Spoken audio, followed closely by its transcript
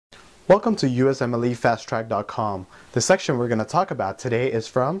Welcome to USMLEFasttrack.com. The section we're going to talk about today is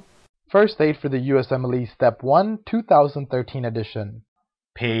from First Aid for the USMLE Step 1, 2013 edition.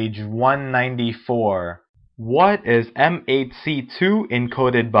 Page 194. What is MHC2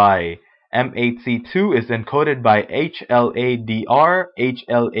 encoded by? MHC2 is encoded by HLA-DR,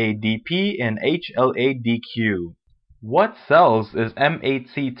 HLA-DP, and HLA-DQ. What cells is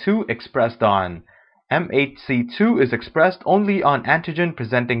MHC2 expressed on? MHC2 is expressed only on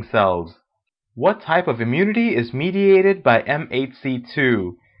antigen-presenting cells. What type of immunity is mediated by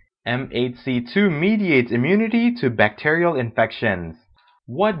MHC2? MHC2 mediates immunity to bacterial infections.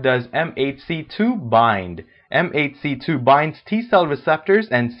 What does MHC2 bind? MHC2 binds T cell receptors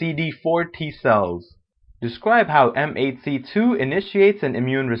and CD4 T cells. Describe how MHC2 initiates an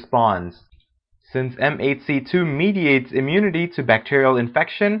immune response. Since MHC2 mediates immunity to bacterial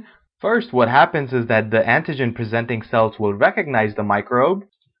infection, first what happens is that the antigen-presenting cells will recognize the microbe,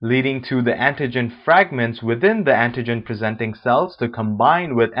 leading to the antigen fragments within the antigen-presenting cells to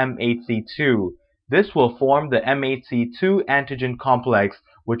combine with MHC2. This will form the MHC2 antigen complex,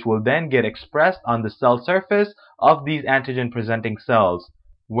 which will then get expressed on the cell surface of these antigen-presenting cells.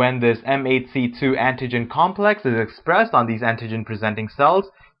 When this MHC2 antigen complex is expressed on these antigen-presenting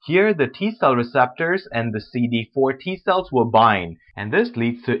cells, here the T cell receptors and the CD4 T cells will bind, and this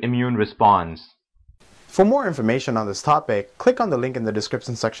leads to immune response. For more information on this topic, click on the link in the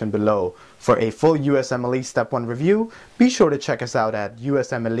description section below. For a full USMLE Step 1 review, be sure to check us out at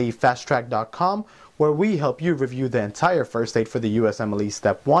USMLEFasttrack.com, where we help you review the entire first aid for the USMLE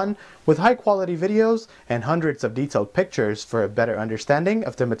Step 1 with high-quality videos and hundreds of detailed pictures for a better understanding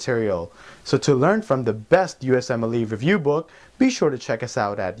of the material. So to learn from the best USMLE review book, be sure to check us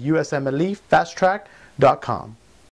out at USMLEFasttrack.com.